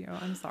offended you.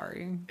 I'm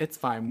sorry. It's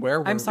fine. Where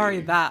were I'm sorry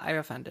we? that I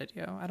offended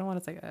you. I don't want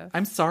to say if.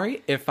 I'm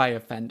sorry if I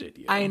offended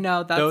you. I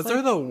know those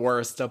are the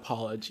worst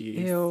apologies.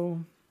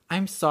 Ew.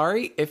 I'm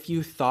sorry if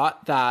you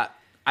thought that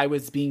I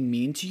was being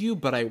mean to you,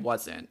 but I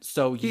wasn't.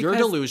 So you're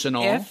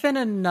delusional. If in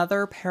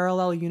another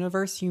parallel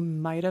universe you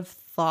might have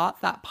thought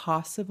that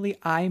possibly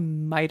I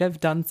might have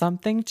done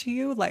something to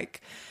you,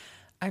 like,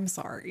 I'm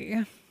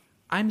sorry.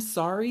 I'm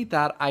sorry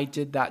that I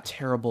did that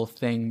terrible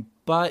thing,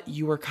 but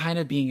you were kind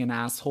of being an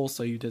asshole,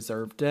 so you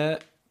deserved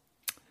it.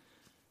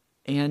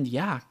 And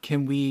yeah,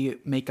 can we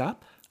make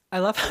up? I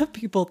love how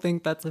people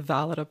think that's a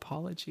valid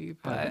apology,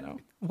 but I don't know.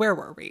 Where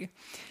were we?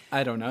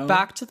 I don't know.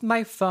 Back to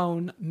my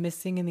phone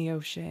missing in the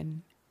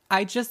ocean.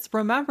 I just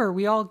remember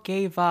we all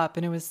gave up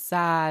and it was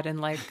sad, and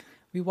like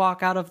we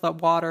walk out of the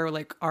water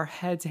like our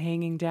heads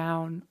hanging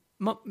down.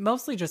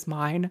 Mostly just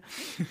mine,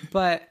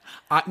 but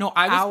I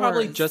was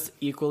probably just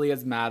equally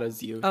as mad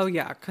as you. Oh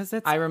yeah, because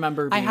I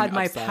remember being I had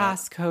my upset.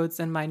 passcodes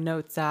and my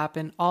notes app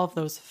and all of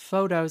those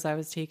photos I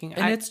was taking,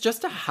 and it's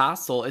just a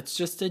hassle. It's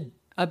just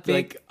a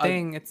big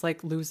thing. It's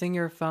like losing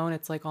your phone.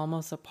 It's like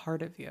almost a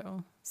part of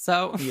you.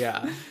 So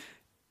yeah,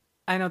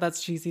 I know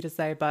that's cheesy to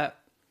say, but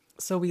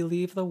so we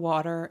leave the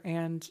water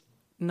and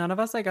none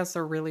of us, I guess,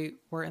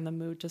 were in the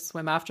mood to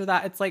swim after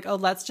that. It's like, oh,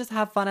 let's just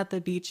have fun at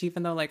the beach,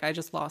 even though like I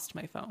just lost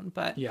my phone.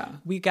 But yeah,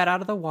 we get out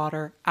of the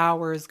water,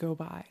 hours go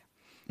by,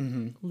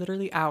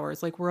 literally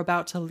hours. Like we're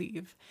about to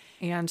leave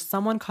and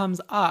someone comes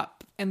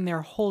up and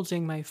they're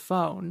holding my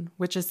phone,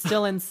 which is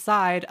still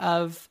inside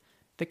of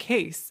the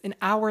case. And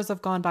hours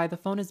have gone by. The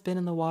phone has been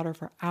in the water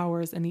for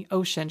hours in the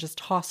ocean, just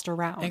tossed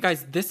around. And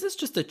guys, this is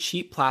just a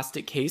cheap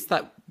plastic case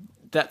that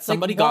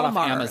somebody got off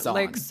Amazon.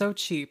 Like so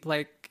cheap.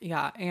 Like,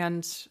 yeah.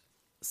 And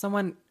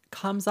someone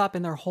comes up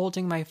and they're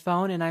holding my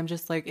phone and I'm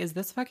just like, is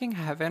this fucking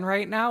heaven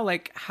right now?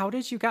 Like, how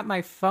did you get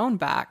my phone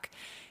back?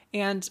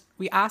 And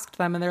we asked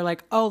them and they're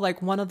like, oh,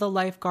 like one of the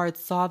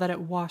lifeguards saw that it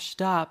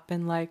washed up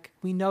and like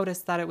we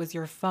noticed that it was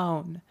your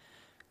phone.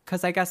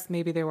 Because I guess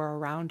maybe they were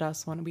around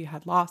us when we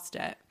had lost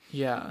it.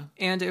 Yeah.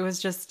 And it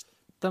was just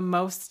the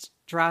most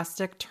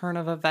drastic turn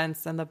of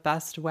events in the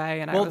best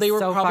way, and I was they were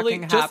so probably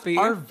fucking just happy.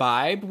 Our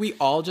vibe, we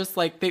all just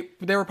like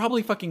they were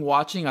probably fucking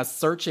watching us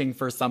searching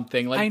for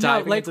something, like I know,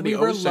 diving like into the we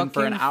were ocean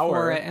for an looking hour.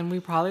 for it, and we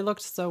probably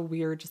looked so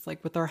weird, just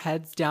like with our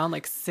heads down,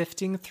 like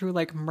sifting through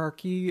like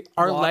murky.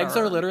 Our water. legs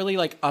are literally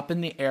like up in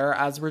the air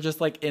as we're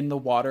just like in the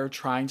water,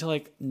 trying to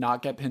like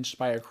not get pinched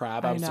by a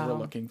crab as we're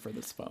looking for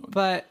this phone.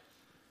 But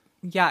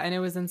yeah, and it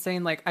was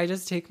insane. Like I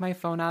just take my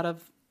phone out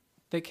of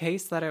the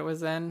case that it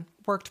was in,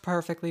 worked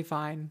perfectly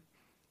fine.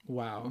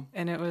 Wow.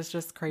 And it was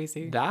just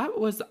crazy.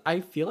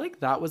 I feel like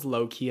that was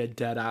low-key a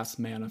dead-ass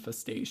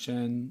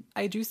manifestation.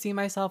 I do see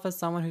myself as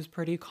someone who's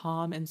pretty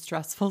calm in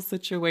stressful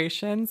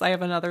situations. I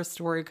have another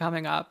story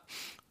coming up,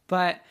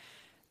 but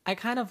I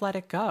kind of let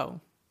it go.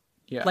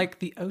 Yeah. Like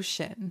the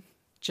ocean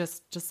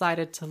just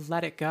decided to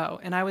let it go.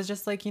 And I was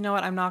just like, you know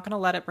what? I'm not going to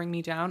let it bring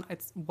me down.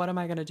 What am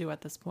I going to do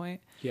at this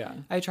point? Yeah.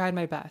 I tried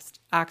my best.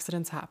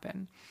 Accidents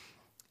happen.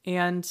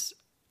 And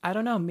I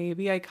don't know,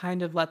 maybe I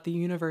kind of let the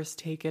universe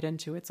take it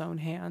into its own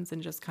hands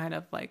and just kind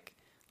of like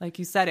Like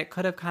you said, it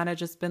could have kind of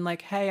just been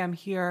like, hey, I'm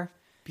here.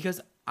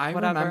 Because I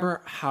Whatever.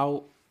 remember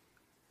how,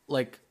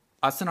 like,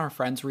 us and our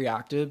friends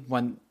reacted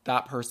when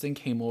that person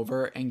came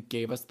over and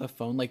gave us the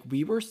phone. Like,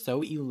 we were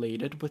so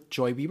elated with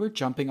joy. We were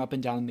jumping up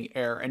and down in the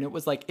air. And it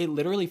was like, it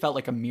literally felt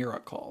like a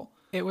miracle.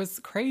 It was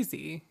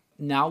crazy.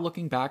 Now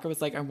looking back, I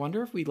was like, I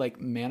wonder if we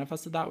like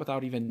manifested that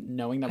without even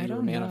knowing that I we were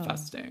don't know.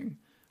 manifesting.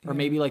 Or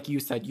maybe, like you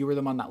said, you were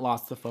the one that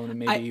lost the phone and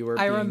maybe you were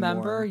I being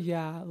remember,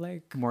 yeah,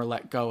 like more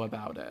let go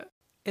about it.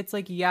 it's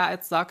like, yeah,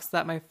 it sucks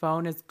that my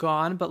phone is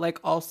gone, but like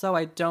also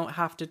I don't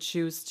have to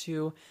choose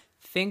to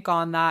think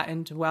on that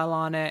and dwell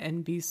on it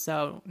and be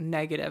so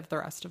negative the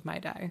rest of my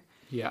day.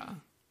 Yeah.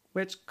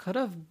 Which could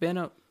have been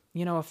a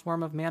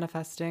form of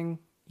manifesting,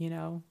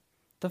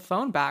 the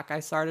phone back. I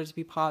started to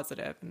be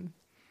positive, and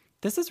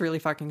this is really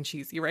fucking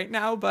cheesy right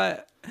now,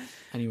 but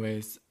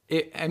anyways,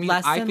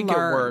 I think learned.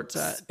 it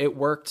works. It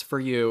worked for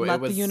you.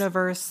 Let the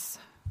universe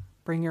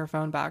bring your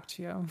phone back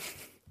to you.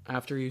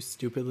 After you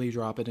stupidly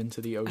drop it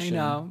into the ocean. I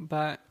know,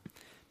 but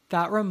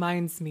that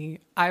reminds me,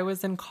 I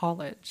was in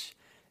college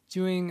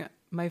doing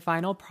my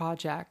final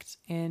project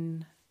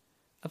in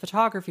a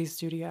photography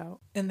studio,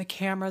 and the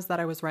cameras that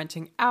I was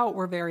renting out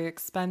were very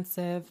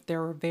expensive.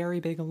 There were very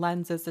big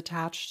lenses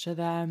attached to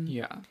them.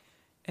 Yeah.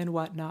 And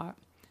whatnot.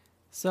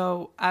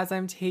 So as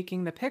I'm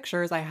taking the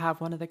pictures, I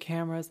have one of the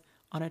cameras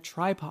on a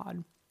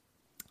tripod.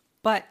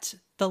 But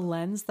the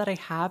lens that I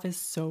have is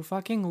so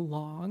fucking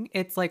long.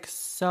 It's like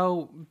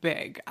so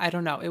big. I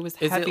don't know. It was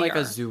heavier. Is it like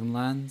a zoom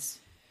lens?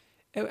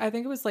 I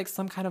think it was like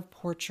some kind of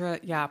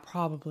portrait. Yeah,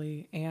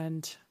 probably.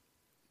 And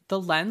the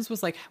lens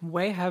was like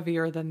way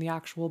heavier than the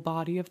actual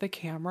body of the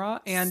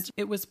camera. And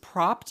it was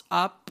propped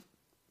up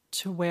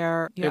to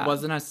where it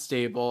wasn't as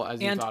stable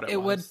as you thought it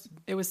was.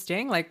 It was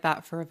staying like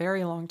that for a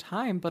very long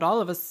time, but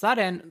all of a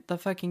sudden the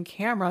fucking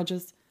camera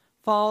just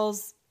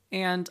falls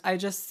and I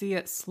just see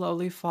it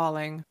slowly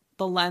falling.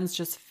 The lens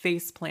just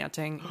face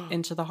planting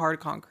into the hard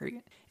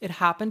concrete. It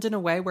happened in a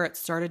way where it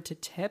started to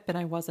tip and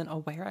I wasn't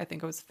aware. I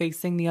think I was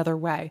facing the other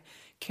way.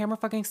 Camera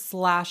fucking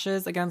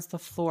slashes against the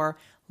floor.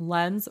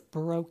 Lens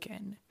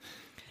broken.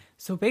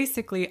 So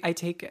basically I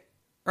take it,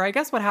 or I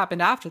guess what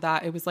happened after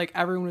that, it was like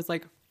everyone was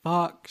like,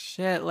 fuck,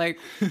 shit, like,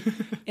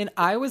 and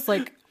I was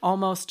like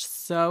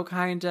almost so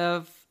kind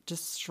of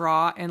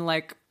distraught and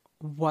like,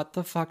 what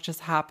the fuck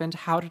just happened?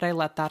 How did I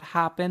let that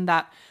happen?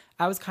 That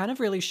I was kind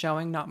of really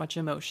showing not much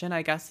emotion,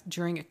 I guess,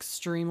 during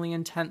extremely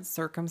intense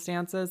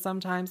circumstances.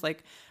 Sometimes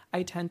like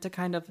I tend to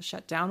kind of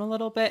shut down a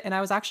little bit, and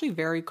I was actually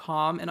very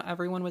calm, and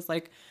everyone was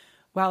like,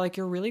 wow, like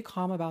you're really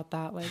calm about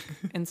that, like,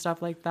 and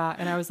stuff like that.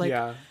 And I was like,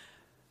 yeah.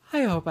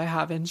 I hope I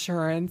have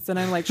insurance. And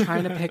I'm like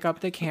trying to pick up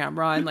the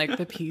camera and like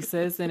the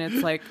pieces. And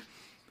it's like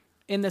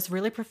in this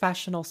really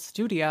professional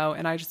studio.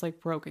 And I just like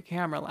broke a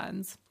camera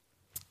lens.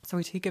 So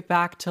we take it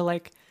back to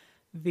like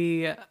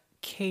the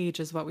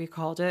cage is what we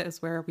called it,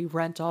 is where we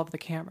rent all of the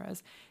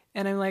cameras.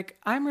 And I'm like,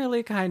 I'm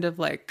really kind of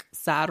like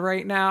sad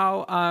right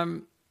now.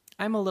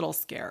 I'm a little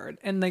scared.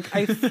 And like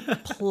I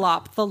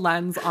plop the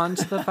lens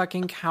onto the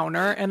fucking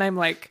counter and I'm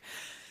like,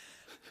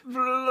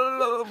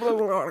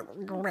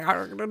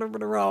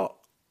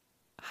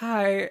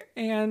 hi,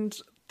 and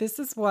this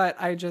is what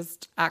I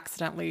just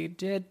accidentally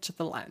did to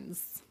the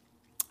lens.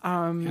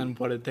 And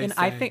what did they say? And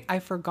I think I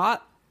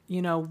forgot,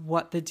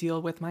 what the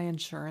deal with my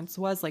insurance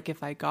was, like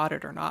if I got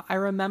it or not. I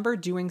remember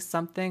doing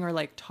something or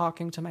like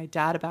talking to my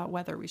dad about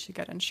whether we should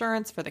get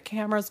insurance for the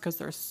cameras because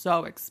they're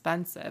so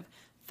expensive,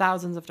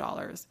 thousands of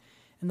dollars,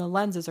 and the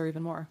lenses are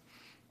even more.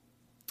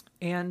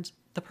 And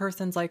the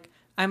person's like,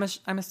 I'm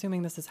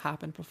assuming this has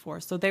happened before.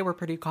 So they were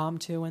pretty calm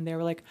too. And they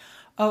were like,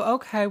 oh,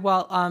 okay,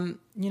 well,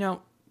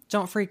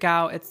 don't freak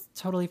out. It's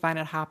totally fine.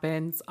 It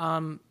happens.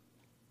 Do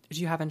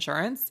you have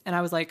insurance? And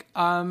I was like,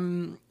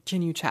 can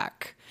you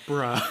check?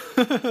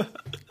 Bruh.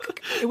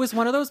 It was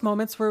one of those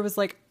moments where it was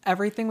like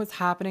everything was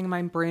happening.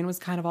 My brain was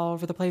kind of all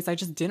over the place. I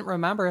just didn't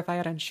remember if I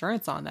had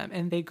insurance on them.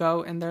 And they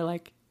go and they're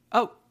like,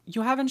 oh,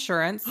 you have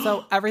insurance,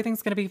 so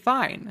everything's going to be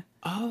fine.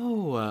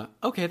 Oh,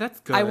 okay, that's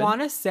good. I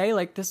want to say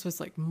like this was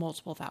like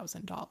multiple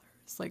 $1,000s,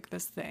 like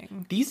this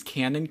thing. These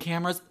Canon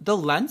cameras, the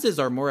lenses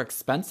are more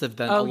expensive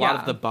than a lot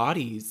of the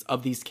bodies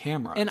of these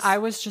cameras. And I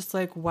was just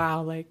like,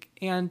 wow, like,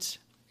 and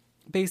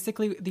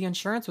basically the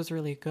insurance was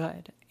really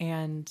good.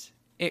 And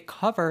it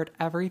covered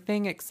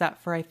everything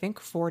except for, I think,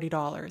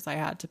 $40 I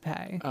had to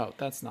pay. Oh,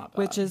 that's not bad.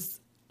 Which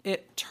is,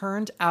 it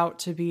turned out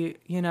to be,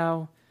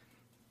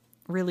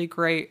 really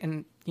great.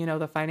 And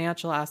the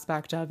financial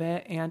aspect of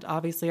it. And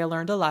obviously I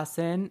learned a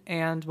lesson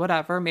and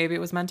whatever, maybe it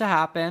was meant to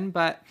happen,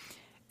 but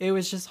it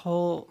was just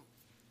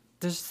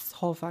this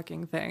whole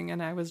fucking thing.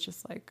 And I was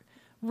just like,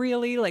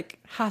 really, like,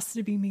 has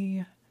to be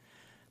me.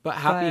 But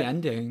happy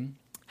ending.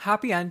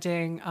 Happy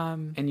ending.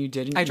 And you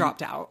didn't. I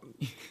dropped out.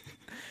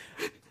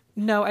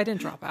 No, I didn't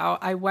drop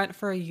out. I went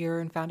for a year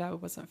and found out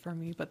it wasn't for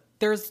me, but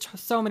there's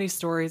so many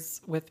stories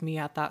with me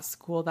at that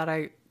school that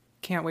I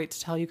can't wait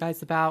to tell you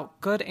guys about,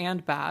 good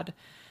and bad.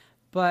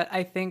 But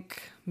I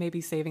think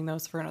maybe saving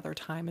those for another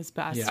time is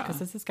best because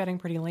this is getting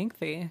pretty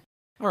lengthy.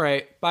 All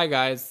right. Bye,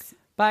 guys.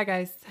 Bye,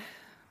 guys.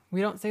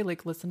 We don't say,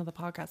 like, listen to the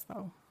podcast,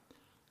 though.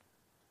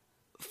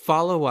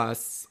 Follow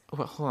us.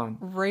 Well, hold on.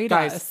 Rate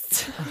Guys,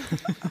 us.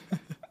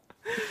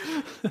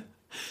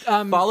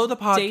 follow the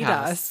podcast. Date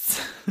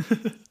us.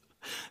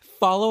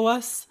 Follow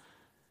us.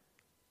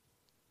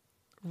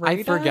 I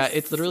Rate forget. us?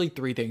 It's literally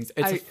 3 things.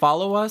 It's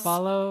follow us.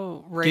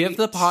 Follow, rate. Give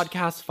the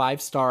podcast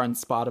 5-star on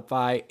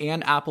Spotify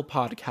and Apple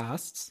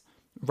Podcasts.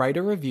 Write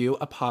a review,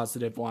 a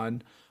positive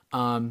one.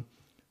 And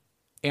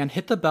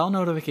hit the bell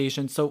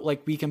notification so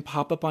like we can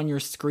pop up on your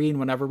screen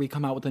whenever we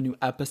come out with a new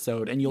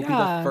episode and you'll be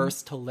the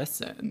first to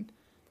listen.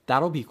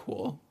 That'll be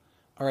cool.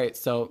 All right,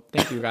 so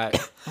thank you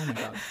guys. Oh my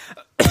God.